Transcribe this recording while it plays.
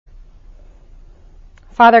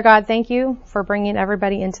Father God, thank you for bringing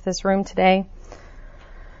everybody into this room today.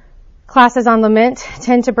 Classes on lament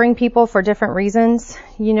tend to bring people for different reasons.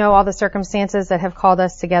 You know all the circumstances that have called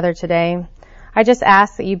us together today. I just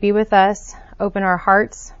ask that you be with us, open our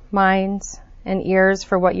hearts, minds, and ears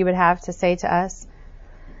for what you would have to say to us.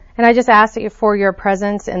 And I just ask that you for your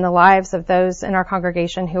presence in the lives of those in our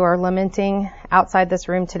congregation who are lamenting outside this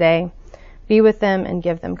room today. Be with them and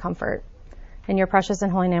give them comfort. In your precious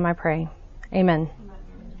and holy name I pray. Amen.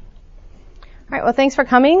 All right, well, thanks for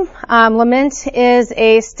coming. Lament is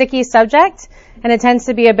a sticky subject, and it tends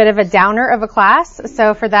to be a bit of a downer of a class.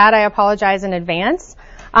 So for that, I apologize in advance.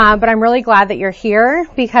 But I'm really glad that you're here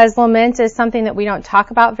because lament is something that we don't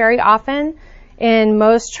talk about very often in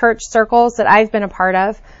most church circles that I've been a part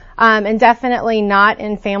of, and definitely not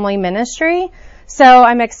in family ministry. So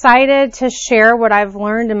I'm excited to share what I've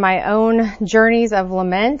learned in my own journeys of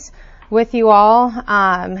lament with you all.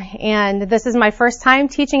 And this is my first time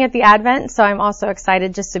teaching at the Advent, so I'm also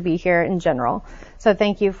excited just to be here in general. So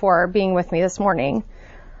thank you for being with me this morning.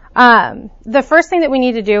 The first thing that we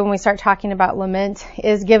need to do when we start talking about lament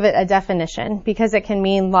is give it a definition because it can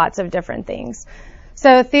mean lots of different things.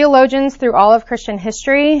 So theologians through all of Christian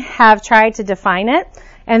history have tried to define it,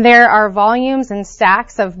 and there are volumes and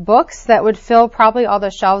stacks of books that would fill probably all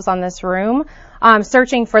the shelves on this room,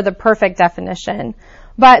 searching for the perfect definition.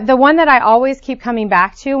 But the one that I always keep coming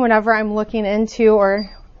back to whenever I'm looking into,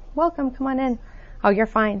 welcome, come on in. Oh, you're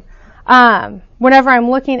fine. Whenever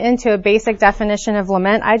I'm looking into a basic definition of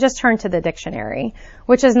lament, I just turn to the dictionary,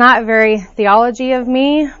 which is not very theology of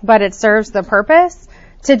me, but it serves the purpose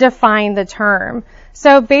to define the term.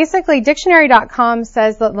 So basically, dictionary.com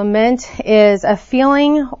says that lament is a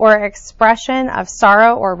feeling or expression of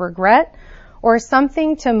sorrow or regret, or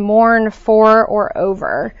something to mourn for or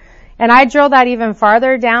over. And I drill that even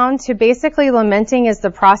farther down to basically lamenting is the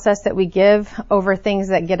process that we give over things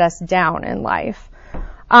that get us down in life.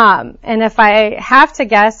 And if I have to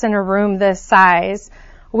guess in a room this size,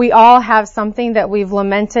 we all have something that we've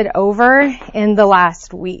lamented over in the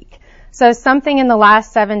last week. So something in the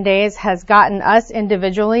last 7 days has gotten us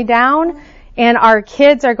individually down, and our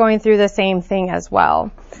kids are going through the same thing as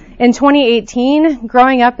well. In 2018,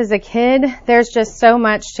 growing up as a kid, there's just so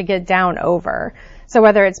much to get down over. So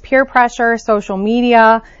whether it's peer pressure, social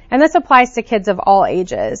media, and this applies to kids of all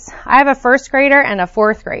ages. I have a first grader and a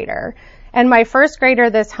fourth grader. And my first grader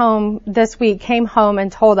this week came home and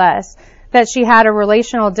told us that she had a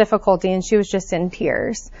relational difficulty and she was just in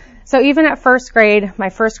tears. So even at first grade, my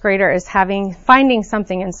first grader is finding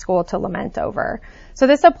something in school to lament over. So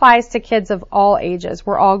this applies to kids of all ages.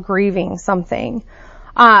 We're all grieving something.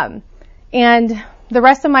 And the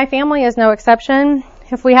rest of my family is no exception.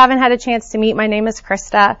 If we haven't had a chance to meet, my name is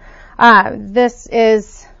Krista. This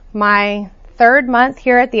is my third month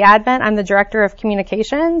here at the Advent. I'm the director of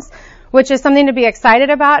communications, which is something to be excited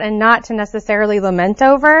about and not to necessarily lament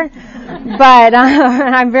over. But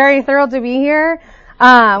I'm very thrilled to be here.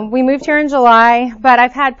 We moved here in July, but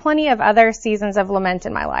I've had plenty of other seasons of lament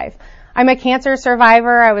in my life. I'm a cancer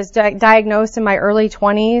survivor. I was diagnosed in my early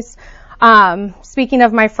 20s. Speaking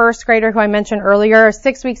of my first grader who I mentioned earlier,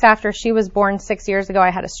 6 weeks after she was born 6 years ago,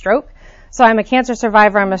 I had a stroke. So I'm a cancer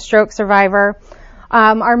survivor. I'm a stroke survivor.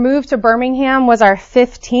 Our move to Birmingham was our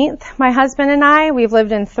 15th, my husband and I. We've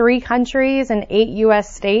lived in 3 countries and 8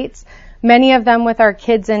 U.S. states, many of them with our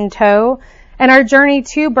kids in tow. And our journey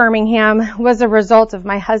to Birmingham was a result of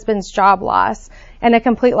my husband's job loss and a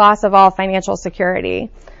complete loss of all financial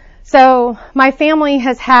security. So my family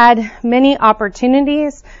has had many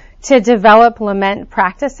opportunities to develop lament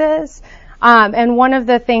practices. And one of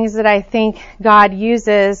the things that I think God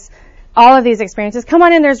uses all of these experiences, come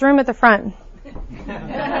on in, there's room at the front.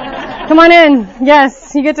 Come on in.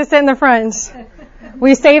 Yes, you get to sit in the front.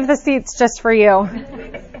 We saved the seats just for you.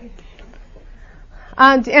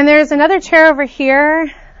 And there's another chair over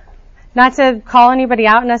here. Not to call anybody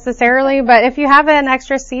out necessarily, but if you have an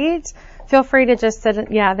extra seat, feel free to just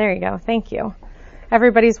sit. Yeah, there you go. Thank you.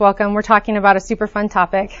 Everybody's welcome. We're talking about a super fun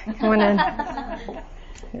topic. Come on in.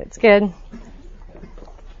 It's good.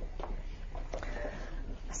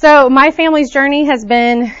 So my family's journey has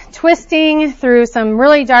been twisting through some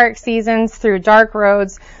really dark seasons, through dark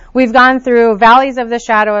roads. We've gone through valleys of the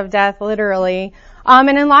shadow of death, literally.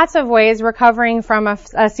 And in lots of ways, recovering from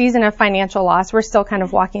a season of financial loss. We're still kind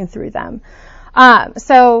of walking through them.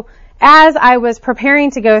 So as I was preparing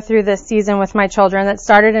to go through this season with my children that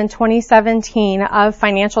started in 2017 of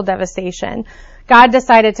financial devastation, God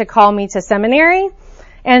decided to call me to seminary.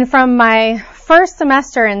 And from my first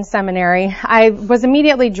semester in seminary, I was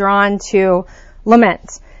immediately drawn to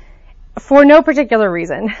lament. for no particular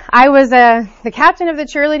reason. I was the captain of the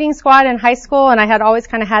cheerleading squad in high school, and I had always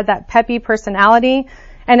kind of had that peppy personality,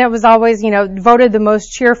 and it was always, voted the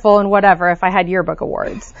most cheerful and whatever if I had yearbook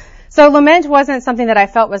awards. So lament wasn't something that I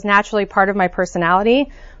felt was naturally part of my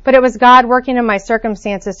personality, but it was God working in my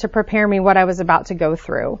circumstances to prepare me what I was about to go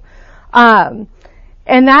through.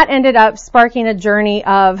 And that ended up sparking a journey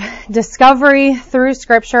of discovery through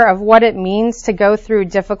Scripture of what it means to go through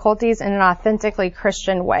difficulties in an authentically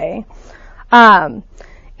Christian way. And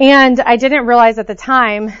I didn't realize at the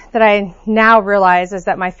time that I now realize is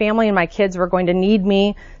that my family and my kids were going to need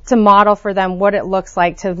me to model for them what it looks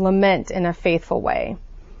like to lament in a faithful way.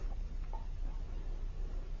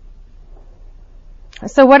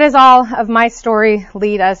 So what does all of my story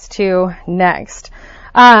lead us to next?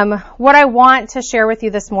 What I want to share with you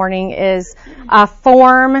this morning is a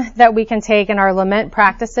form that we can take in our lament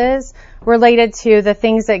practices related to the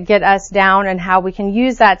things that get us down and how we can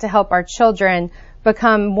use that to help our children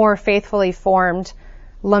become more faithfully formed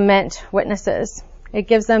lament witnesses. It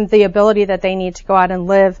gives them the ability that they need to go out and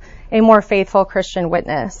live a more faithful Christian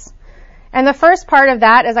witness. And the first part of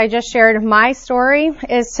that, as I just shared my story,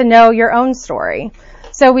 is to know your own story.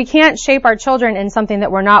 So we can't shape our children in something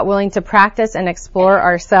that we're not willing to practice and explore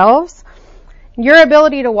ourselves. Your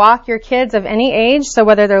ability to walk your kids of any age, so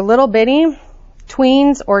whether they're little bitty,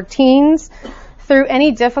 tweens, or teens, through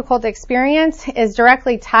any difficult experience is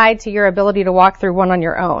directly tied to your ability to walk through one on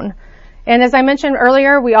your own. And as I mentioned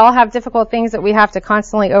earlier, we all have difficult things that we have to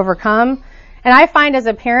constantly overcome. And I find as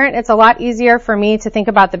a parent, it's a lot easier for me to think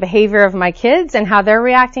about the behavior of my kids and how they're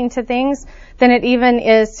reacting to things than it even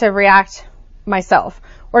is to react myself,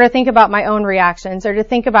 or to think about my own reactions, or to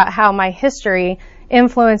think about how my history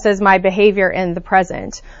influences my behavior in the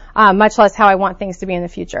present, much less how I want things to be in the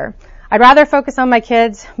future. I'd rather focus on my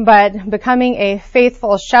kids, but becoming a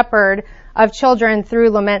faithful shepherd of children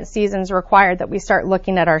through lament seasons required that we start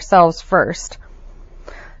looking at ourselves first.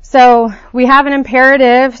 So we have an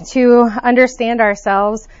imperative to understand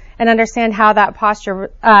ourselves and understand how that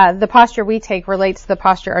posture, the posture we take relates to the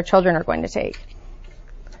posture our children are going to take.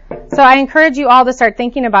 So I encourage you all to start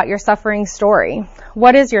thinking about your suffering story.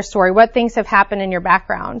 What is your story? What things have happened in your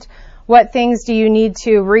background? What things do you need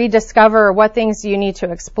to rediscover? What things do you need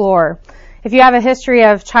to explore? If you have a history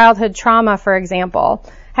of childhood trauma, for example,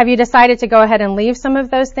 have you decided to go ahead and leave some of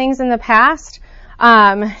those things in the past?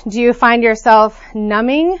 Do you find yourself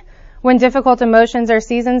numbing when difficult emotions or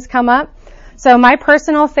seasons come up? So my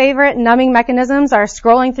personal favorite numbing mechanisms are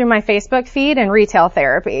scrolling through my Facebook feed and retail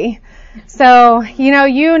therapy. So,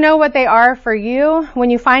 you know what they are for you when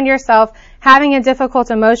you find yourself having a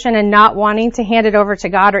difficult emotion and not wanting to hand it over to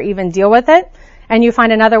God or even deal with it, and you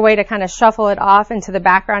find another way to kind of shuffle it off into the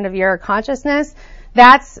background of your consciousness.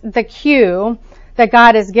 That's the cue that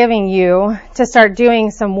God is giving you to start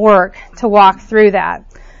doing some work to walk through that.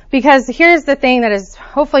 Because here's the thing that is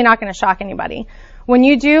hopefully not going to shock anybody. When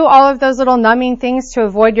you do all of those little numbing things to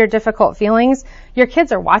avoid your difficult feelings, your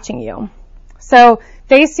kids are watching you. So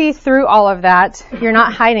they see through all of that. You're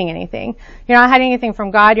not hiding anything. You're not hiding anything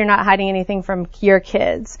from God. You're not hiding anything from your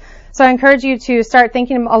kids. So I encourage you to start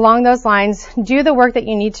thinking along those lines. Do the work that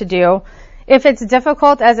you need to do. If it's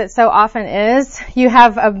difficult, as it so often is, you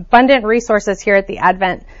have abundant resources here at the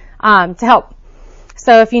Advent to help.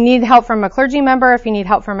 So if you need help from a clergy member, if you need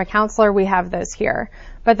help from a counselor, we have those here.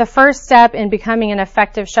 But the first step in becoming an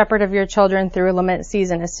effective shepherd of your children through a lament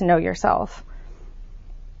season is to know yourself.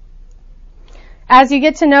 As you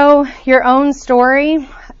get to know your own story,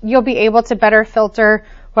 you'll be able to better filter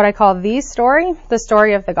what I call the story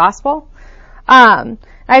of the gospel.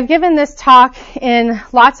 I've given this talk in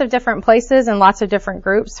lots of different places and lots of different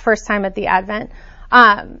groups, first time at the Advent.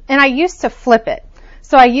 And I used to flip it.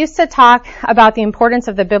 So I used to talk about the importance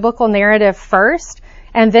of the biblical narrative first,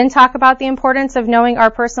 and then talk about the importance of knowing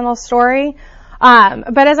our personal story.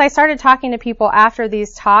 But as I started talking to people after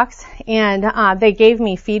these talks, and they gave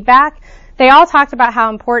me feedback, they all talked about how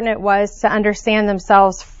important it was to understand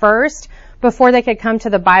themselves first before they could come to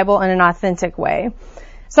the Bible in an authentic way.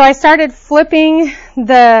 So I started flipping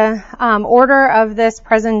the order of this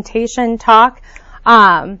presentation talk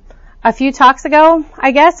a few talks ago,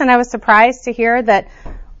 I guess, and I was surprised to hear that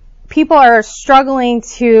people are struggling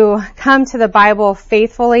to come to the Bible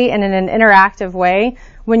faithfully and in an interactive way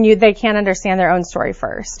when they can't understand their own story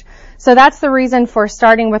first. So that's the reason for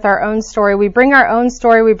starting with our own story. We bring our own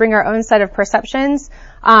story, we bring our own set of perceptions,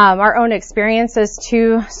 our own experiences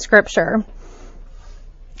to Scripture.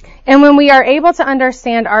 And when we are able to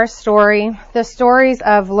understand our story, the stories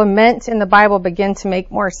of lament in the Bible begin to make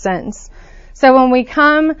more sense. So when we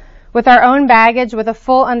come with our own baggage, with a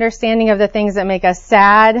full understanding of the things that make us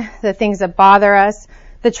sad, the things that bother us,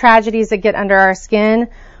 the tragedies that get under our skin,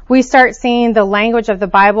 we start seeing the language of the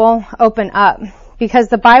Bible open up, because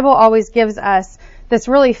the Bible always gives us this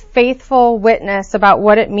really faithful witness about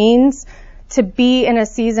what it means to be in a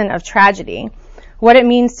season of tragedy, what it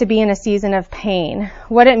means to be in a season of pain,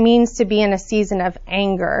 what it means to be in a season of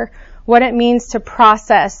anger, what it means to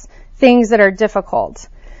process things that are difficult.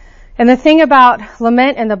 And the thing about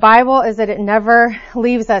lament in the Bible is that it never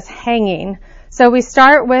leaves us hanging. So we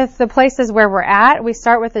start with the places where we're at. We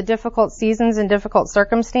start with the difficult seasons and difficult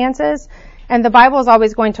circumstances. And the Bible is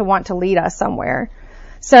always going to want to lead us somewhere.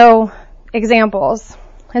 So, examples.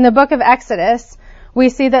 In the book of Exodus, we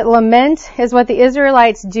see that lament is what the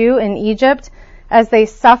Israelites do in Egypt as they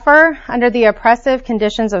suffer under the oppressive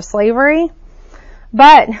conditions of slavery.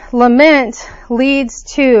 But lament leads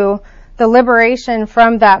to the liberation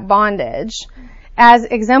from that bondage, as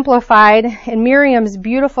exemplified in Miriam's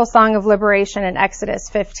beautiful song of liberation in Exodus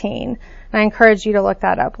 15. And I encourage you to look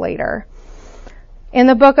that up later. In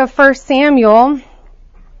the book of 1 Samuel,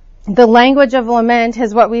 the language of lament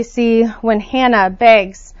is what we see when Hannah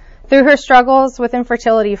begs through her struggles with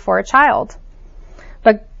infertility for a child.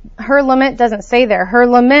 But her lament doesn't stay there. Her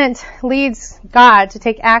lament leads God to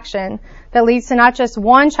take action that leads to not just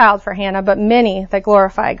one child for Hannah, but many that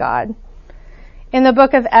glorify God. In the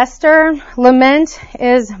book of Esther, lament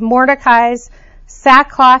is Mordecai's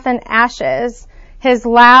sackcloth and ashes, his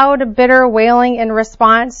loud, bitter wailing in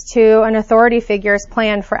response to an authority figure's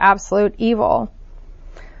plan for absolute evil.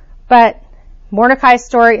 But Mordecai's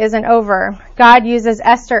story isn't over. God uses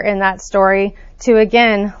Esther in that story to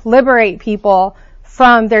again liberate people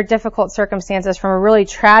from their difficult circumstances, from a really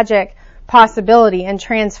tragic possibility, and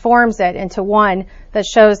transforms it into one that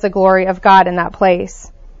shows the glory of God in that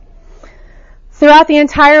place. Throughout the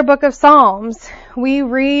entire book of Psalms, we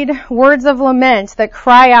read words of lament that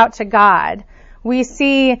cry out to God. We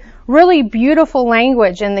see really beautiful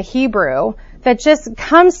language in the Hebrew that just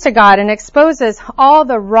comes to God and exposes all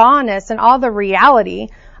the rawness and all the reality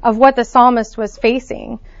of what the psalmist was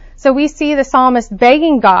facing. So we see the psalmist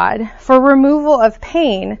begging God for removal of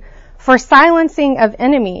pain, for silencing of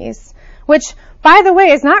enemies, which, by the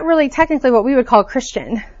way, is not really technically what we would call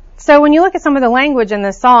Christian. So when you look at some of the language in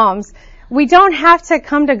the Psalms, we don't have to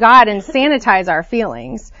come to God and sanitize our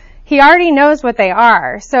feelings. He already knows what they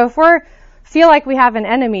are. So if we feel like we have an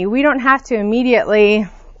enemy, we don't have to immediately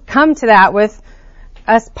come to that with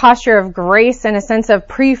a posture of grace and a sense of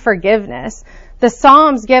pre-forgiveness. The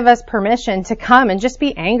Psalms give us permission to come and just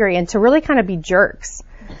be angry and to really kind of be jerks.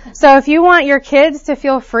 So if you want your kids to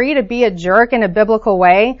feel free to be a jerk in a biblical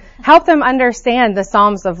way, help them understand the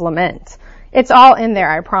Psalms of Lament. It's all in there,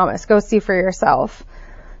 I promise. Go see for yourself.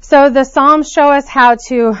 So the Psalms show us how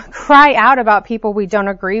to cry out about people we don't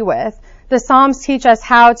agree with. The Psalms teach us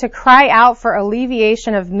how to cry out for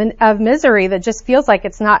alleviation of misery that just feels like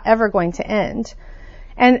it's not ever going to end.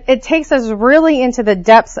 And it takes us really into the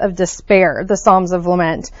depths of despair, the Psalms of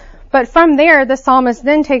Lament. But from there, the psalmist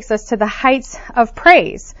then takes us to the heights of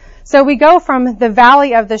praise. So we go from the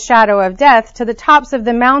valley of the shadow of death to the tops of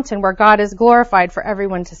the mountain where God is glorified for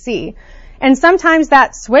everyone to see. And sometimes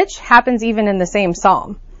that switch happens even in the same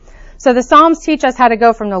psalm. So the Psalms teach us how to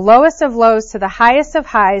go from the lowest of lows to the highest of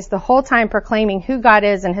highs, the whole time proclaiming who God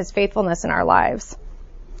is and his faithfulness in our lives.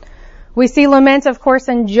 We see lament, of course,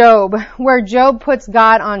 in Job, where Job puts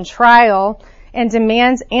God on trial and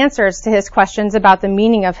demands answers to his questions about the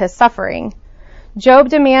meaning of his suffering. Job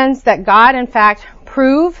demands that God, in fact,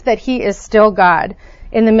 prove that he is still God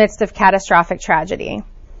in the midst of catastrophic tragedy.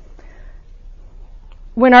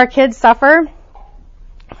 When our kids suffer,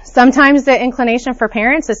 sometimes the inclination for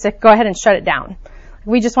parents is to go ahead and shut it down.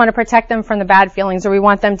 We just want to protect them from the bad feelings, or we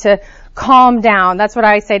want them to calm down. That's what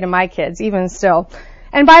I say to my kids, even still.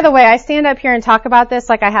 And by the way, I stand up here and talk about this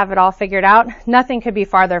like I have it all figured out. Nothing could be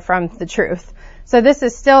farther from the truth. So this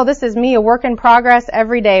is me, a work in progress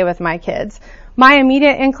every day with my kids. My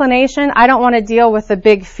immediate inclination, I don't want to deal with the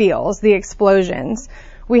big feels, the explosions.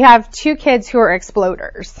 We have 2 kids who are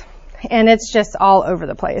exploders, and it's just all over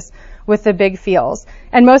the place with the big feels.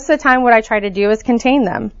 And most of the time what I try to do is contain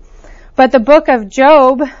them. But the book of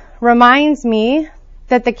Job reminds me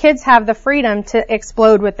that the kids have the freedom to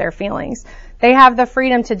explode with their feelings. They have the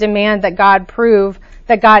freedom to demand that God prove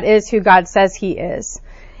that God is who God says he is.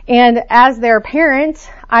 And as their parent,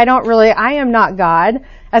 I am not God,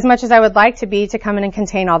 as much as I would like to be, to come in and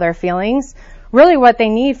contain all their feelings. Really what they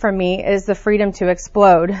need from me is the freedom to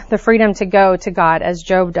explode, the freedom to go to God as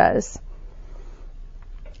Job does.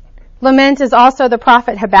 Lament is also the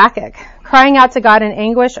prophet Habakkuk, crying out to God in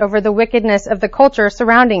anguish over the wickedness of the culture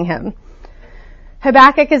surrounding him.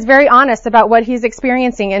 Habakkuk is very honest about what he's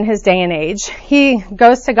experiencing in his day and age. He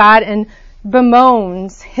goes to God and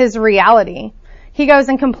bemoans his reality. He goes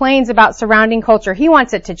and complains about surrounding culture. He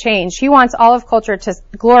wants it to change. He wants all of culture to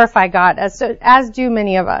glorify God, as do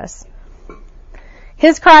many of us.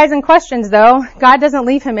 His cries and questions, though, God doesn't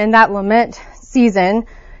leave him in that lament season.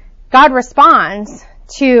 God responds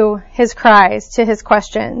to his cries, to his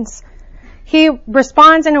questions. He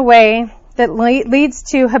responds in a way that leads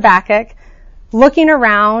to Habakkuk looking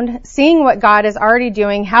around, seeing what God is already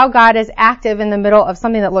doing, how God is active in the middle of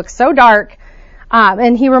something that looks so dark.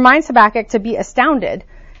 And he reminds Habakkuk to be astounded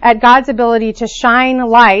at God's ability to shine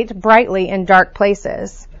light brightly in dark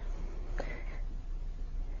places.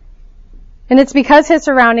 And it's because his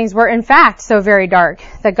surroundings were in fact so very dark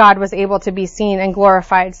that God was able to be seen and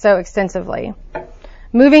glorified so extensively.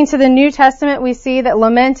 Moving to the New Testament, we see that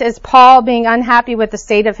lament is Paul being unhappy with the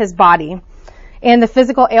state of his body and the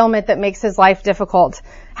physical ailment that makes his life difficult.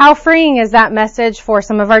 How freeing is that message for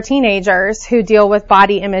some of our teenagers who deal with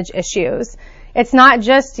body image issues? It's not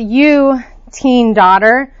just you, teen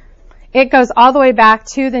daughter. It goes all the way back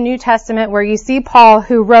to the New Testament where you see Paul,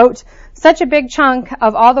 who wrote such a big chunk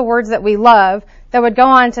of all the words that we love that would go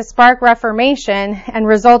on to spark Reformation and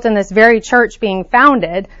result in this very church being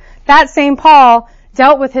founded. That same Paul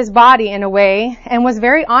dealt with his body in a way and was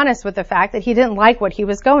very honest with the fact that he didn't like what he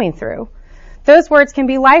was going through. Those words can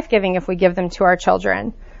be life-giving if we give them to our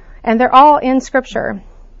children. And they're all in Scripture.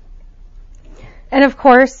 And of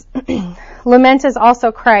course, lament is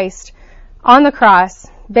also Christ on the cross,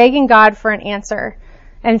 begging God for an answer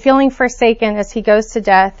and feeling forsaken as he goes to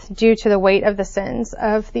death due to the weight of the sins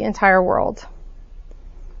of the entire world.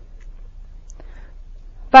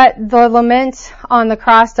 But the lament on the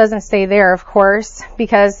cross doesn't stay there, of course,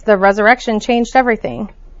 because the resurrection changed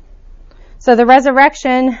everything. So the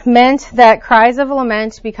resurrection meant that cries of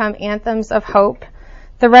lament become anthems of hope.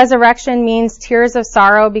 The resurrection means tears of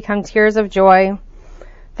sorrow become tears of joy.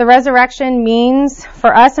 The resurrection means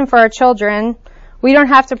for us and for our children, we don't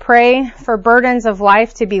have to pray for burdens of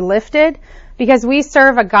life to be lifted because we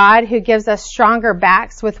serve a God who gives us stronger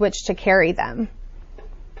backs with which to carry them.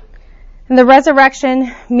 And the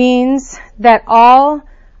resurrection means that all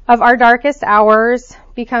of our darkest hours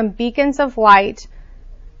become beacons of light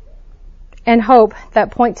and hope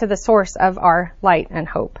that point to the source of our light and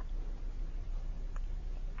hope.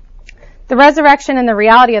 The resurrection and the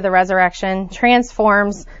reality of the resurrection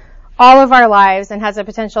transforms all of our lives and has a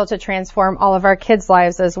potential to transform all of our kids'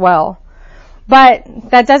 lives as well. But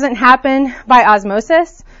that doesn't happen by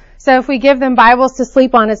osmosis. So if we give them Bibles to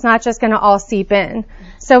sleep on, it's not just going to all seep in.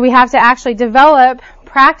 So we have to actually develop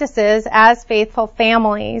practices as faithful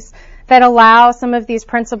families that allow some of these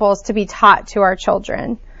principles to be taught to our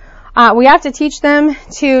children. We have to teach them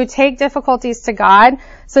to take difficulties to God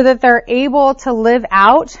so that they're able to live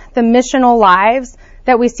out the missional lives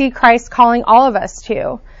that we see Christ calling all of us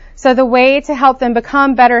to. So the way to help them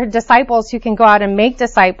become better disciples who can go out and make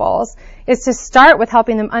disciples is to start with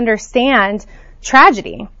helping them understand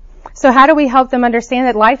tragedy. So how do we help them understand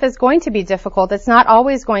that life is going to be difficult? It's not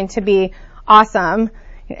always going to be awesome.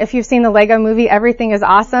 If you've seen the Lego movie, everything is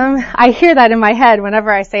awesome. I hear that in my head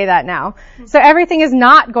whenever I say that now. So everything is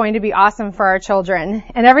not going to be awesome for our children.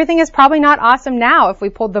 And everything is probably not awesome now if we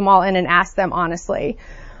pulled them all in and asked them honestly.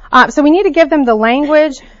 So we need to give them the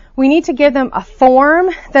language. We need to give them a form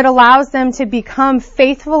that allows them to become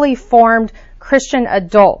faithfully formed Christian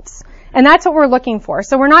adults. And that's what we're looking for.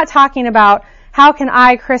 So we're not talking about how can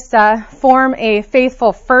I, Krista, form a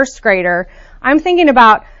faithful first grader. I'm thinking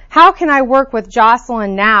about how can I work with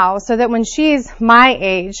Jocelyn now so that when she's my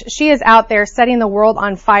age, she is out there setting the world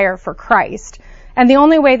on fire for Christ. And the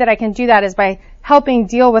only way that I can do that is by helping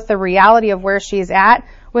deal with the reality of where she's at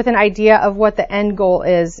with an idea of what the end goal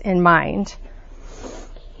is in mind.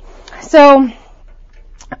 So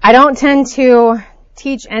I don't tend to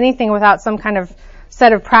teach anything without some kind of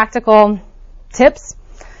set of practical tips.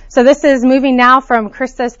 So this is moving now from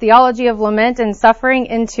Krista's theology of lament and suffering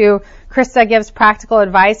into Krista gives practical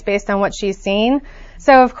advice based on what she's seen.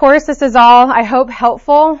 So of course this is all, I hope,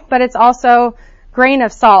 helpful, but it's also grain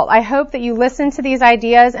of salt. I hope that you listen to these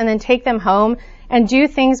ideas and then take them home and do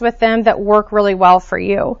things with them that work really well for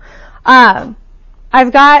you.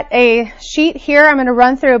 I've got a sheet here. I'm going to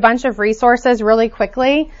run through a bunch of resources really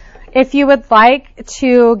quickly. If you would like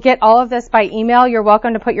to get all of this by email, you're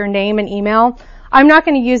welcome to put your name and email. I'm not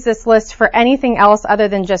going to use this list for anything else other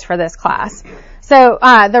than just for this class. So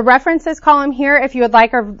the references column here, if you would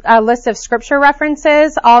like a list of scripture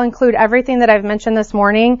references, I'll include everything that I've mentioned this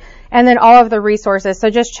morning and then all of the resources. So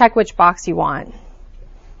just check which box you want,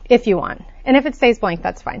 if you want. And if it stays blank,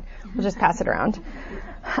 that's fine. We'll just pass it around.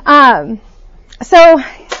 So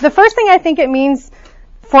the first thing I think it means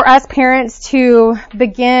for us parents to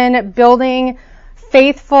begin building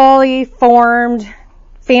faithfully formed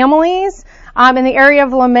families in the area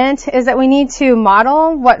of lament is that we need to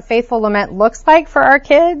model what faithful lament looks like for our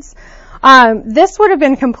kids. This would have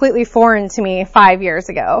been completely foreign to me 5 years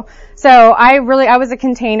ago. So I was a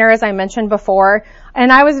container, as I mentioned before,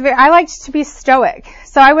 and I liked to be stoic.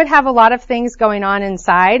 So I would have a lot of things going on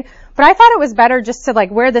inside, but I thought it was better just to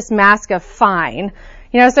wear this mask of fine.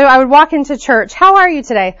 So I would walk into church. How are you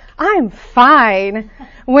today? I'm fine.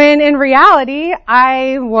 When in reality,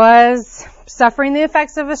 I was suffering the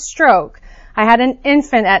effects of a stroke. I had an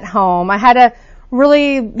infant at home. I had a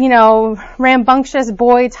really, rambunctious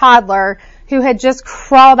boy toddler who had just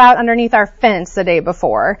crawled out underneath our fence the day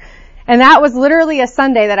before. And that was literally a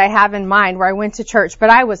Sunday that I have in mind where I went to church, but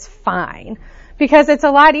I was fine. Because it's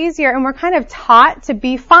a lot easier, and we're kind of taught to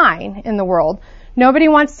be fine in the world. Nobody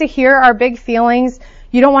wants to hear our big feelings.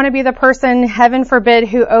 You don't want to be the person, heaven forbid,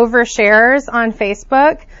 who overshares on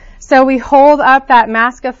Facebook. So we hold up that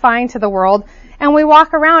mask of fine to the world, and we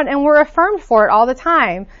walk around and we're affirmed for it all the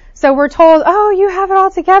time. So we're told, oh, you have it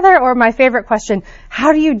all together. Or my favorite question,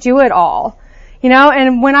 how do you do it all?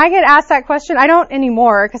 And when I get asked that question, I don't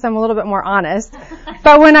anymore because I'm a little bit more honest.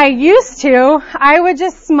 But when I used to, I would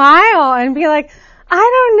just smile and be like,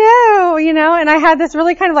 I don't know, and I had this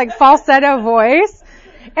really kind of falsetto voice.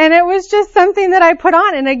 And it was just something that I put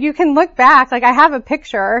on. And you can look back, I have a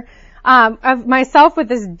picture of myself with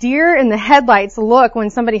this deer in the headlights look when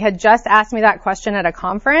somebody had just asked me that question at a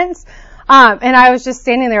conference. And I was just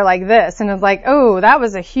standing there like this, and I was like, oh, that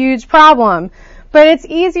was a huge problem. But it's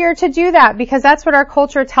easier to do that because that's what our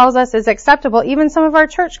culture tells us is acceptable, even some of our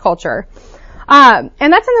church culture. And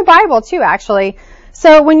that's in the Bible too, actually.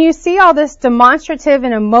 So when you see all this demonstrative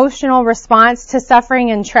and emotional response to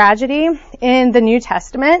suffering and tragedy in the New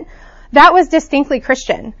Testament, that was distinctly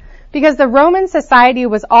Christian. Because the Roman society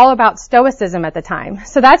was all about stoicism at the time.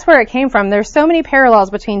 So that's where it came from. There's so many parallels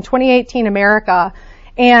between 2018 America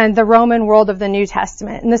and the Roman world of the New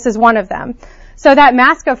Testament, and this is one of them. So that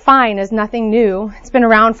mask of fine is nothing new. It's been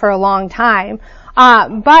around for a long time.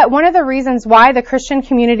 But one of the reasons why the Christian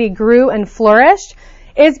community grew and flourished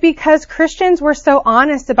is because Christians were so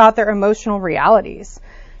honest about their emotional realities.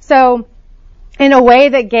 So in a way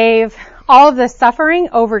that gave all of the suffering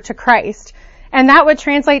over to Christ. And that would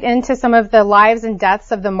translate into some of the lives and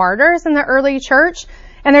deaths of the martyrs in the early church.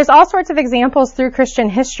 And there's all sorts of examples through Christian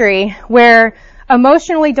history where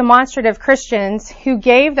emotionally demonstrative Christians who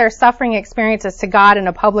gave their suffering experiences to God in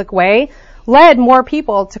a public way led more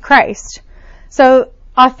people to Christ. So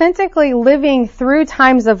authentically living through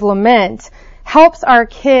times of lament helps our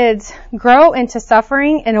kids grow into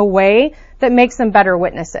suffering in a way that makes them better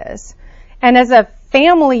witnesses. And as a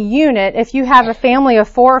family unit, if you have a family of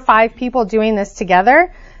 4 or 5 people doing this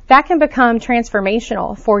together, that can become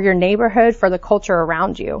transformational for your neighborhood, for the culture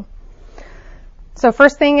around you. So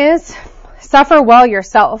first thing is, suffer well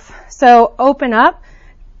yourself. So open up.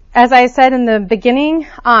 As I said in the beginning,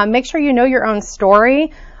 make sure you know your own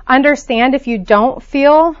story. Understand if you don't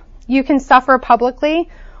feel you can suffer publicly,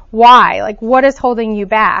 why? What is holding you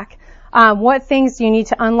back? What things do you need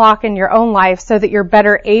to unlock in your own life so that you're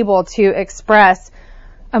better able to express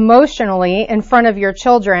emotionally in front of your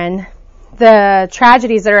children the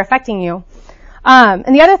tragedies that are affecting you?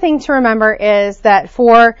 And the other thing to remember is that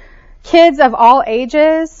for kids of all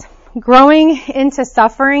ages, growing into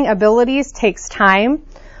suffering abilities takes time.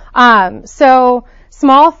 So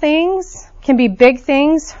small things can be big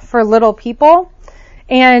things for little people.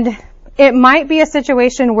 And it might be a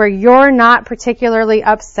situation where you're not particularly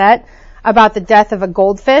upset about the death of a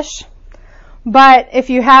goldfish. But if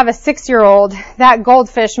you have a 6-year-old, that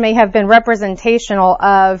goldfish may have been representational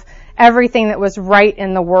of everything that was right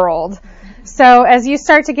in the world. So as you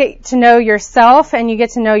start to get to know yourself and you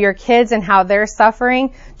get to know your kids and how they're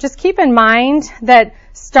suffering, just keep in mind that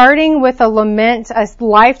starting with a lament, a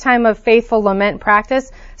lifetime of faithful lament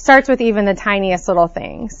practice, starts with even the tiniest little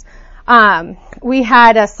things. We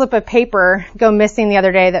had a slip of paper go missing the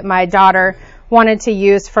other day that my daughter wanted to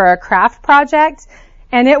use for a craft project,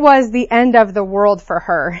 and it was the end of the world for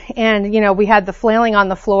her. And, we had the flailing on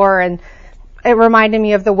the floor, and it reminded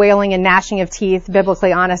me of the wailing and gnashing of teeth,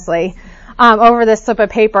 biblically, honestly, over this slip of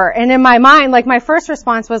paper. And in my mind, my first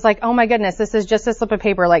response was oh my goodness, this is just a slip of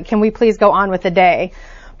paper. Can we please go on with the day?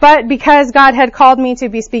 But because God had called me to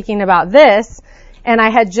be speaking about this, and I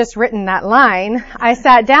had just written that line, I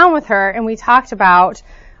sat down with her and we talked about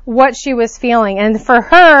what she was feeling. And for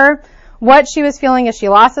her, what she was feeling as she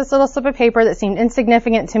lost this little slip of paper that seemed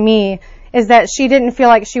insignificant to me is that she didn't feel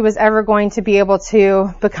like she was ever going to be able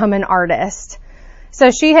to become an artist.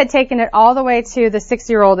 So she had taken it all the way to the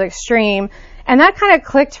 6-year-old extreme, And that kind of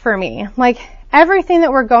clicked for me. Like, everything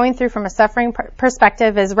that we're going through from a suffering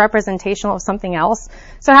perspective is representational of something else.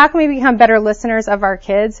 So how can we become better listeners of our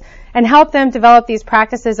kids and help them develop these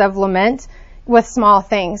practices of lament with small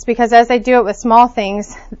things? Because as they do it with small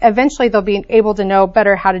things, eventually they'll be able to know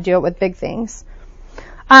better how to do it with big things.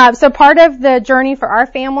 So part of the journey for our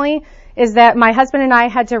family is that my husband and I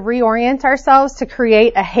had to reorient ourselves to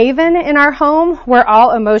create a haven in our home where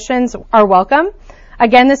all emotions are welcome.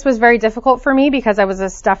 Again, this was very difficult for me because I was a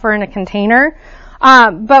stuffer in a container.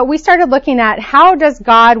 But we started looking at how does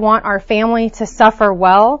God want our family to suffer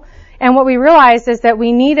well? And what we realized is that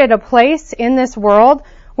we needed a place in this world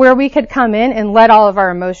where we could come in and let all of our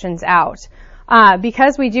emotions out.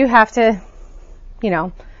 Because we do have to,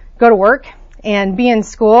 go to work and be in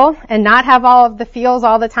school and not have all of the feels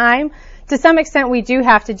all the time. To some extent, we do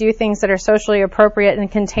have to do things that are socially appropriate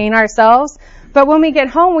and contain ourselves. But when we get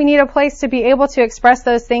home, we need a place to be able to express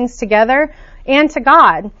those things together and to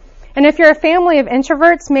God. And if you're a family of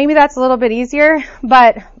introverts, maybe that's a little bit easier,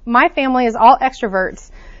 but my family is all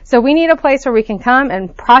extroverts. So we need a place where we can come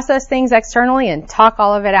and process things externally and talk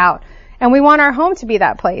all of it out. And we want our home to be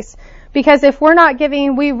that place. Because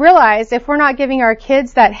we realize if we're not giving our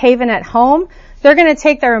kids that haven at home, they're going to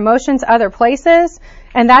take their emotions other places.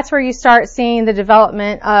 And that's where you start seeing the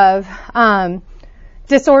development of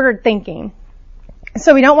disordered thinking.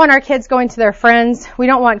 So we don't want our kids going to their friends. We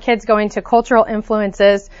don't want kids going to cultural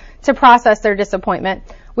influences to process their disappointment.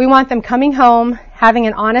 We want them coming home, having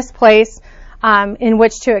an honest place in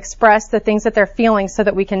which to express the things that they're feeling so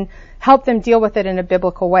that we can help them deal with it in a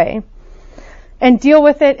biblical way. And deal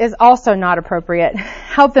with it is also not appropriate.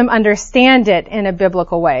 Help them understand it in a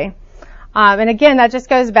biblical way. And again, that just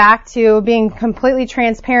goes back to being completely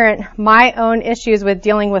transparent, my own issues with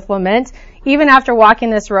dealing with lament, even after walking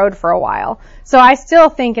this road for a while. So I still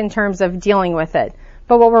think in terms of dealing with it.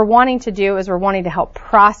 But what we're wanting to do is we're wanting to help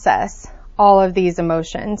process all of these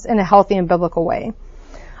emotions in a healthy and biblical way.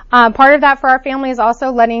 Part of that for our family is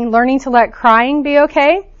also learning to let crying be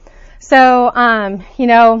okay. So,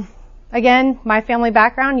 again, my family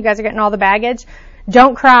background, you guys are getting all the baggage.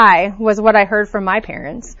 Don't cry was what I heard from my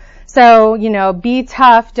parents. So, be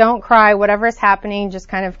tough, don't cry, whatever's happening, just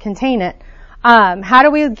kind of contain it. How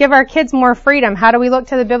do we give our kids more freedom? How do we look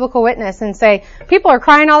to the biblical witness and say, people are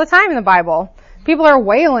crying all the time in the Bible. People are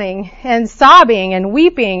wailing and sobbing and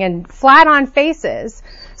weeping and flat on faces.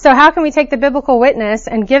 So how can we take the biblical witness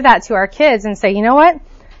and give that to our kids and say, you know what?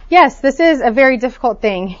 Yes, this is a very difficult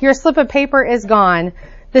thing. Your slip of paper is gone.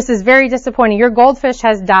 This is very disappointing. Your goldfish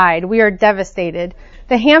has died. We are devastated.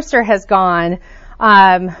 The hamster has gone.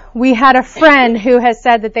 We had a friend who has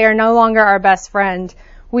said that they are no longer our best friend.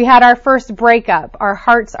 We had our first breakup. Our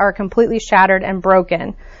hearts are completely shattered and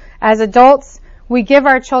broken. As adults, we give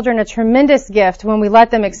our children a tremendous gift when we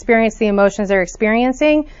let them experience the emotions they're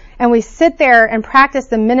experiencing, and we sit there and practice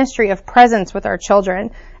the ministry of presence with our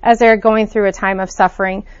children as they're going through a time of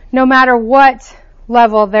suffering. No matter what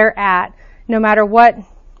level they're at, no matter what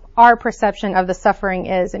our perception of the suffering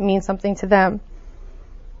is, it means something to them.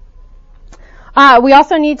 We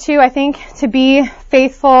also need to be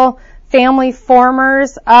faithful family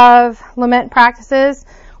formers of lament practices.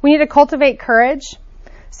 We need to cultivate courage.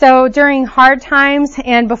 So during hard times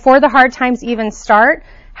and before the hard times even start,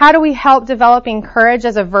 how do we help developing courage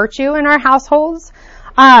as a virtue in our households?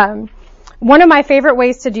 One of my favorite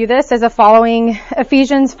ways to do this is following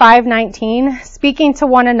Ephesians 5:19, speaking to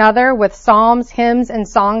one another with psalms, hymns, and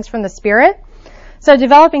songs from the Spirit. So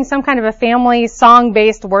developing some kind of a family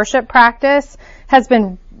song-based worship practice has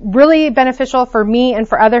been really beneficial for me and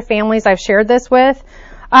for other families I've shared this with.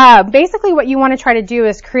 Basically what you want to try to do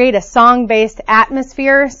is create a song-based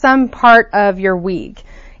atmosphere some part of your week.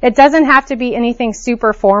 It doesn't have to be anything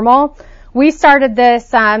super formal. We started this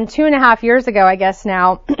 2.5 years ago, I guess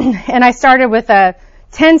now, and I started with a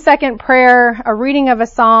 10-second prayer, a reading of a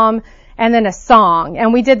psalm, and then a song.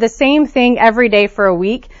 And we did the same thing every day for a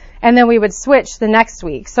week, and then we would switch the next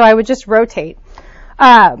week. So I would just rotate.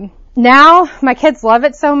 Now, my kids love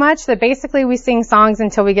it so much that basically we sing songs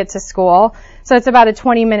until we get to school. So it's about a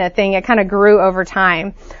 20-minute thing. It kind of grew over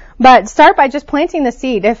time. But start by just planting the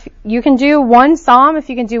seed. If you can do one psalm, if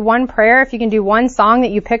you can do one prayer, if you can do one song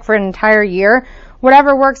that you pick for an entire year,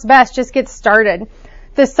 whatever works best, just get started.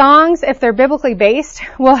 The songs, if they're biblically based,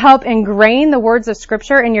 will help ingrain the words of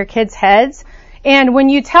Scripture in your kids' heads. And when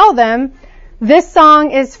you tell them, this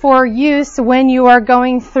song is for use when you are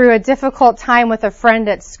going through a difficult time with a friend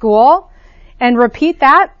at school, and repeat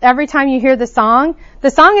that every time you hear the song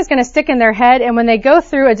is going to stick in their head, and when they go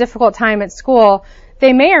through a difficult time at school,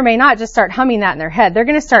 they may or may not just start humming that in their head. They're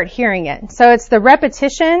going to start hearing it. So it's the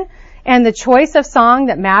repetition and the choice of song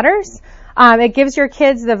that matters. It gives your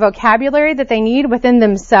kids the vocabulary that they need within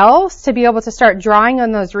themselves to be able to start drawing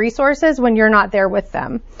on those resources when you're not there with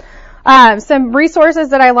them. Some resources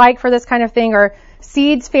that I like for this kind of thing are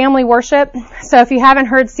Seeds Family Worship. So if you haven't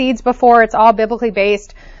heard Seeds before, it's all biblically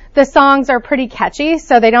based. The songs are pretty catchy,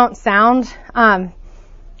 so they don't sound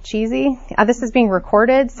cheesy. This is being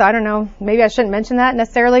recorded, so I don't know. Maybe I shouldn't mention that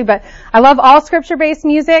necessarily, but I love all scripture-based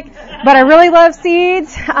music, but I really love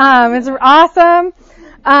Seeds. It's awesome.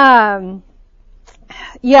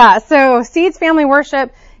 So Seeds Family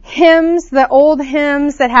Worship, hymns, the old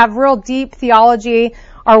hymns that have real deep theology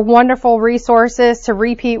are wonderful resources to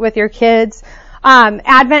repeat with your kids.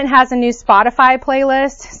 Advent has a new Spotify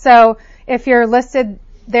playlist, so if you're listed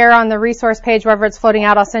there on the resource page, wherever it's floating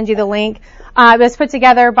out, I'll send you the link. It was put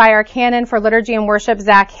together by our canon for liturgy and worship,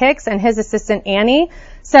 Zach Hicks, and his assistant, Annie.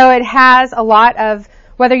 So it has a lot of,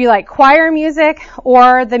 whether you like choir music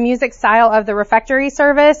or the music style of the refectory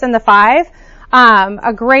service and the five,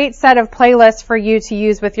 a great set of playlists for you to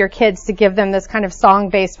use with your kids to give them this kind of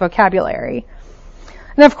song-based vocabulary.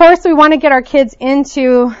 And of course, we want to get our kids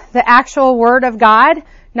into the actual Word of God,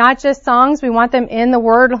 not just songs. We want them in the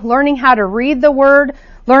Word, learning how to read the Word,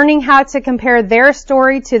 learning how to compare their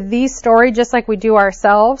story to the story just like we do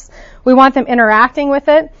ourselves. We want them interacting with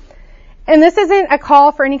it. And this isn't a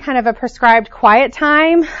call for any kind of a prescribed quiet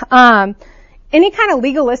time. Any kind of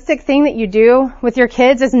legalistic thing that you do with your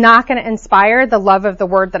kids is not going to inspire the love of the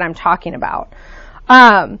Word that I'm talking about.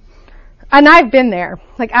 And I've been there.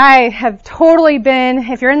 Like, I have totally been,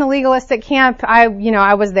 if you're in the legalistic camp, I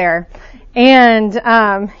was there. And,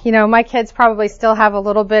 my kids probably still have a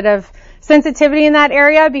little bit of sensitivity in that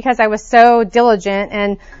area because I was so diligent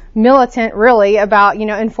and militant, really, about,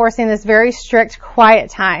 enforcing this very strict quiet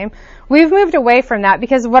time. We've moved away from that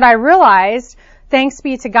because what I realized, thanks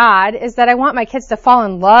be to God, is that I want my kids to fall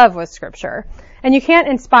in love with Scripture. And you can't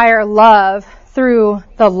inspire love through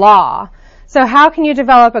the law. So how can you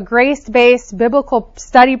develop a grace-based biblical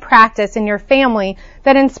study practice in your family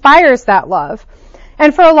that inspires that love?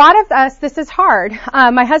 And for a lot of us, this is hard.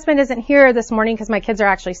 My husband isn't here this morning because my kids are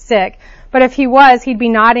actually sick, but if he was, he'd be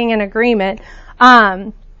nodding in agreement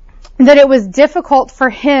that it was difficult for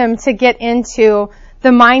him to get into the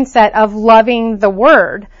mindset of loving the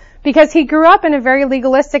Word because he grew up in a very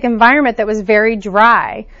legalistic environment that was very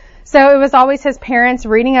dry. So it was always his parents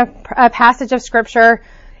reading a passage of Scripture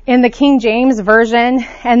in the King James Version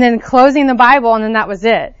and then closing the Bible, and then that was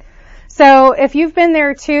it. So if you've been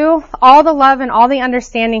there too, all the love and all the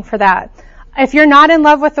understanding for that. If you're not in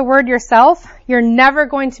love with the Word yourself, you're never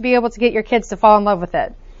going to be able to get your kids to fall in love with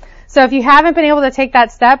it. So if you haven't been able to take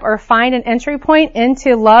that step or find an entry point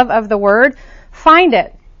into love of the Word, find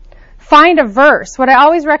it. Find a verse. What I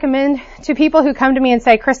always recommend to people who come to me and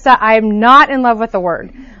say, Krista, I am not in love with the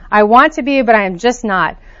Word. I want to be, but I am just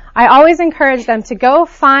not. I always encourage them to go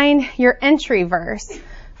find your entry verse.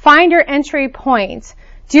 Find your entry point.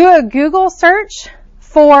 Do a Google search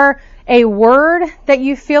for a word that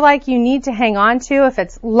you feel like you need to hang on to. If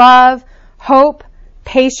it's love, hope,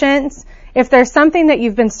 patience, if there's something that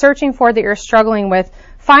you've been searching for that you're struggling with,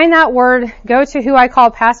 find that word, go to who I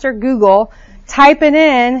call Pastor Google, type it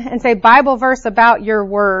in and say Bible verse about your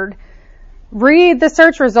word. Read the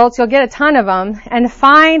search results, you'll get a ton of them, and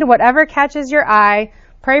find whatever catches your eye.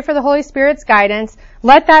 Pray for the Holy Spirit's guidance.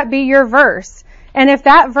 Let that be your verse. And if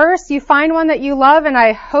that verse, you find one that you love, and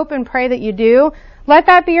I hope and pray that you do, let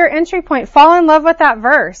that be your entry point. Fall in love with that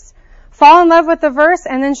verse. Fall in love with the verse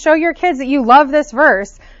and then show your kids that you love this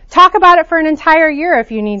verse. Talk about it for an entire year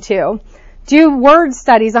if you need to. Do word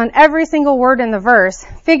studies on every single word in the verse.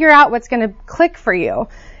 Figure out what's going to click for you.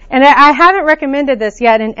 And I haven't recommended this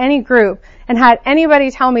yet in any group and had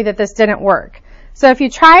anybody tell me that this didn't work. So if you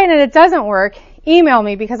try it and it doesn't work, email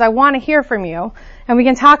me because I want to hear from you and we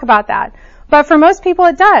can talk about that. But for most people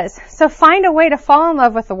it does. So find a way to fall in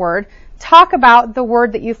love with the Word. Talk about the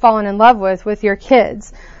Word that you've fallen in love with your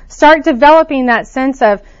kids. Start developing that sense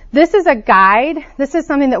of this is a guide. This is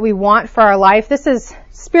something that we want for our life. This is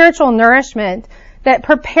spiritual nourishment that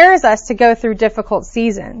prepares us to go through difficult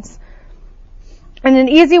seasons. And an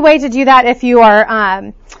easy way to do that if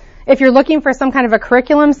you're looking for some kind of a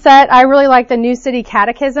curriculum set, I really like the New City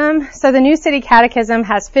Catechism. So the New City Catechism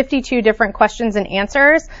has 52 different questions and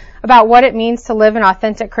answers about what it means to live an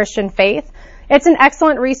authentic Christian faith. It's an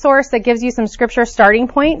excellent resource that gives you some scripture starting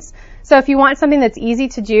points. So if you want something that's easy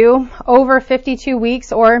to do over 52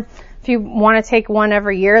 weeks, or if you want to take one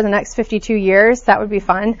every year, the next 52 years, that would be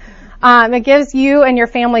fun. It gives you and your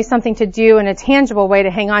family something to do in a tangible way to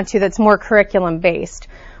hang on to that's more curriculum based,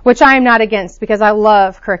 which I am not against because I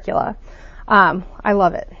love curricula. I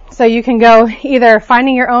love it. So you can go either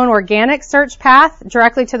finding your own organic search path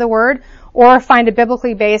directly to the Word, or find a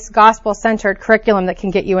biblically based, gospel-centered curriculum that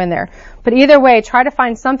can get you in there. But either way, try to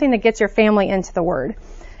find something that gets your family into the Word.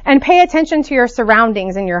 And pay attention to your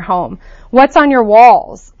surroundings in your home. What's on your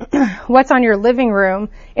walls? What's on your living room?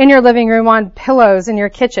 In your living room, on pillows in your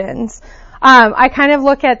kitchens. I kind of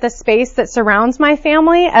look at the space that surrounds my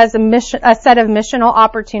family as a set of missional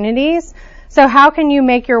opportunities. So how can you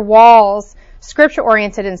make your walls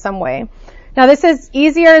scripture-oriented in some way? Now, this is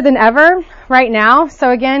easier than ever right now. So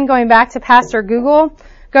again, going back to Pastor Google,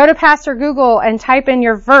 go to Pastor Google and type in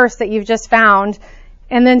your verse that you've just found,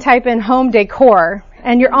 and then type in home decor.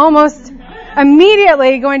 And you're almost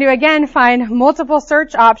immediately going to, again, find multiple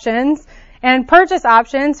search options and purchase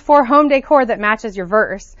options for home decor that matches your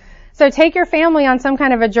verse. So take your family on some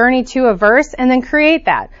kind of a journey to a verse and then create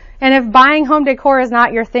that. And if buying home decor is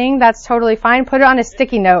not your thing, that's totally fine. Put it on a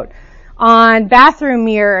sticky note, on bathroom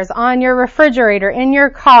mirrors, on your refrigerator, in your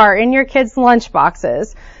car, in your kids' lunch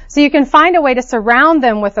boxes. So you can find a way to surround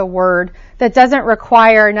them with a word that doesn't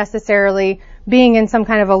require necessarily being in some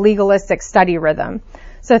kind of a legalistic study rhythm.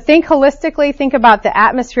 So think holistically, think about the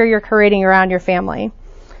atmosphere you're creating around your family.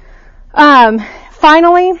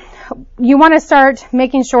 Finally, you want to start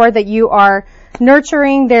making sure that you are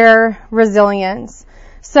nurturing their resilience.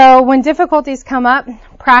 So when difficulties come up,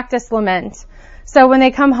 practice lament. So when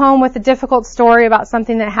they come home with a difficult story about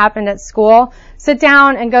something that happened at school, sit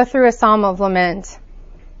down and go through a psalm of lament.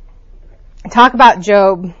 Talk about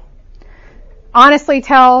Job. Honestly,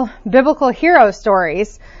 tell biblical hero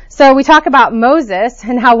stories. So we talk about Moses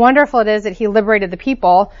and how wonderful it is that he liberated the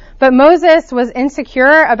people, but Moses was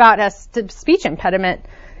insecure about a speech impediment.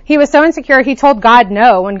 He was so insecure, he told God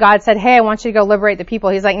no when God said, hey, I want you to go liberate the people.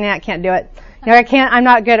 He's like, nah, I can't do it. I'm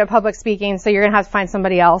not good at public speaking, so you're going to have to find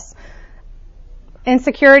somebody else.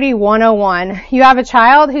 Insecurity 101. You have a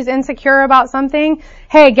child who's insecure about something.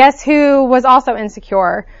 Hey, guess who was also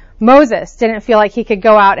insecure? Moses didn't feel like he could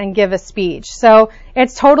go out and give a speech. So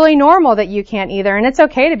it's totally normal that you can't either, and it's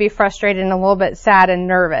okay to be frustrated and a little bit sad and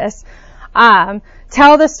nervous.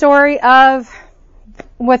 Tell the story of,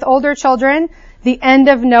 with older children, the end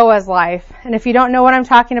of Noah's life. And if you don't know what I'm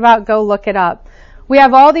talking about, go look it up. We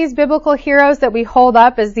have all these biblical heroes that we hold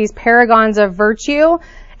up as these paragons of virtue,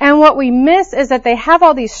 and what we miss is that they have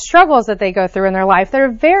all these struggles that they go through in their life that are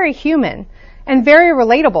very human and very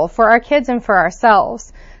relatable for our kids and for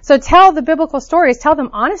ourselves. So tell the biblical stories, tell them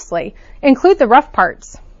honestly, include the rough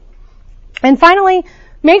parts. And finally,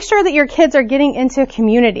 make sure that your kids are getting into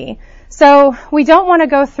community. So we don't want to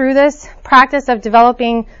go through this practice of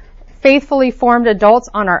developing faithfully formed adults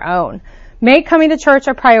on our own. Make coming to church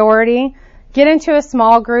a priority. Get into a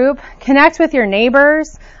small group. Connect with your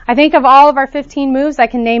neighbors. I think of all of our 15 moves, I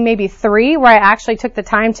can name maybe 3 where I actually took the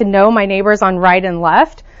time to know my neighbors on right and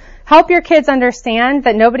left. Help your kids understand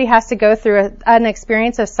that nobody has to go through an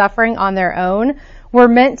experience of suffering on their own. We're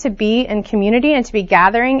meant to be in community and to be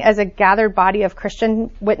gathering as a gathered body of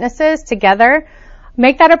Christian witnesses together.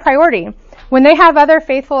 Make that a priority. When they have other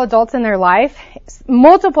faithful adults in their life,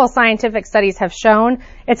 multiple scientific studies have shown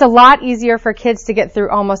it's a lot easier for kids to get through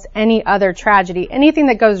almost any other tragedy. Anything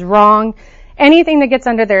that goes wrong, anything that gets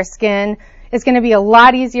under their skin, is going to be a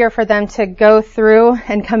lot easier for them to go through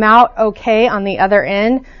and come out okay on the other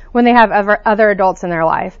end when they have other adults in their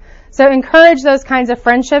life. So encourage those kinds of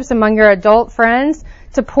friendships among your adult friends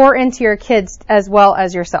to pour into your kids as well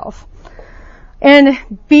as yourself. And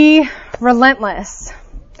be relentless.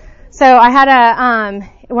 So I had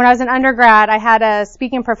when I was an undergrad, I had a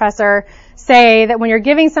speaking professor say that when you're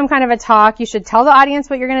giving some kind of a talk, you should tell the audience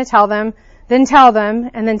what you're going to tell them, then tell them,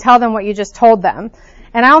 and then tell them what you just told them.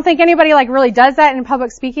 And I don't think anybody really does that in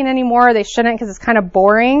public speaking anymore. They shouldn't, because it's kind of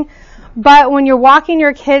boring. But when you're walking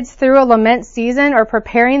your kids through a lament season or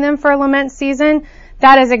preparing them for a lament season,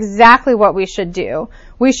 that is exactly what we should do.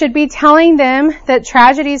 We should be telling them that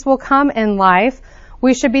tragedies will come in life.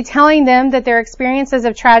 We should be telling them that their experiences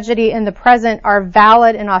of tragedy in the present are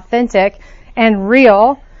valid and authentic and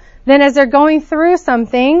real. Then as they're going through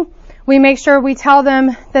something, we make sure we tell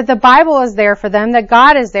them that the Bible is there for them, that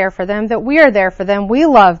God is there for them, that we are there for them, we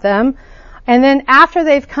love them. And then after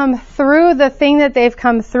they've come through the thing that they've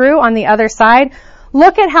come through on the other side,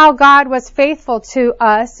 look at how God was faithful to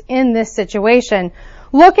us in this situation.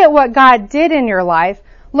 Look at what God did in your life.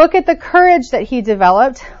 Look at the courage that He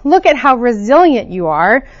developed. Look at how resilient you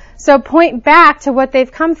are. So point back to what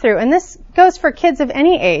they've come through. And this goes for kids of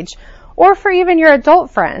any age, or for even your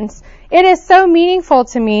adult friends. It is so meaningful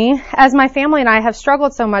to me, as my family and I have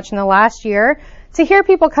struggled so much in the last year, to hear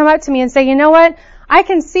people come up to me and say, you know what? I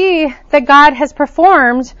can see that God has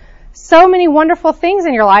performed so many wonderful things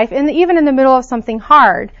in your life, and even in the middle of something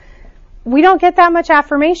hard. we don't get that much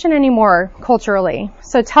affirmation anymore culturally.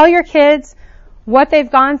 So tell your kids what they've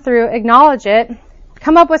gone through, acknowledge it,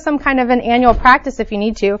 come up with some kind of an annual practice if you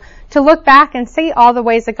need to look back and see all the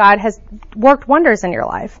ways that God has worked wonders in your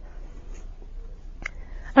life.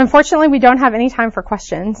 Unfortunately, we don't have any time for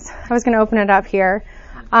questions. I was going to open it up here.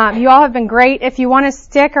 You all have been great. If you want to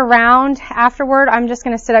stick around afterward, I'm just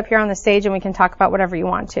going to sit up here on the stage and we can talk about whatever you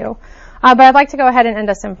want to. But I'd like to go ahead and end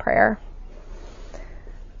us in prayer.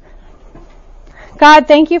 God,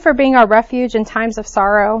 thank you for being our refuge in times of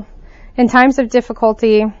sorrow, in times of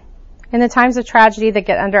difficulty, in the times of tragedy that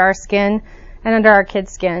get under our skin and under our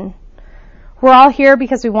kids' skin. We're all here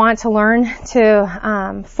because we want to learn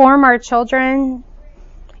to form our children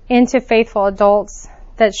into faithful adults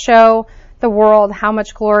that show the world how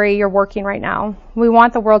much glory you're working right now. We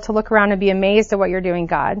want the world to look around and be amazed at what you're doing,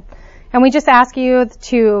 God. And we just ask you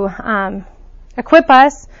to equip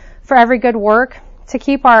us for every good work, to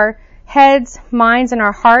keep our heads, minds, and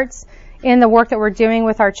our hearts in the work that we're doing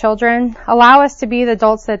with our children. Allow us to be the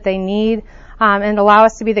adults that they need, and allow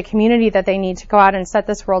us to be the community that they need to go out and set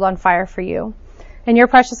this world on fire for you. In your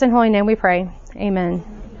precious and holy name we pray. Amen.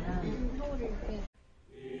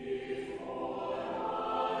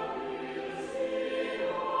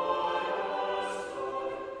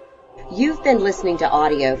 You've been listening to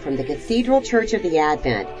audio from the Cathedral Church of the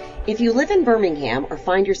Advent. If you live in Birmingham or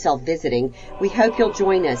find yourself visiting, we hope you'll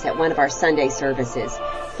join us at one of our Sunday services.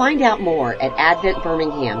 Find out more at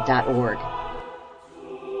adventbirmingham.org.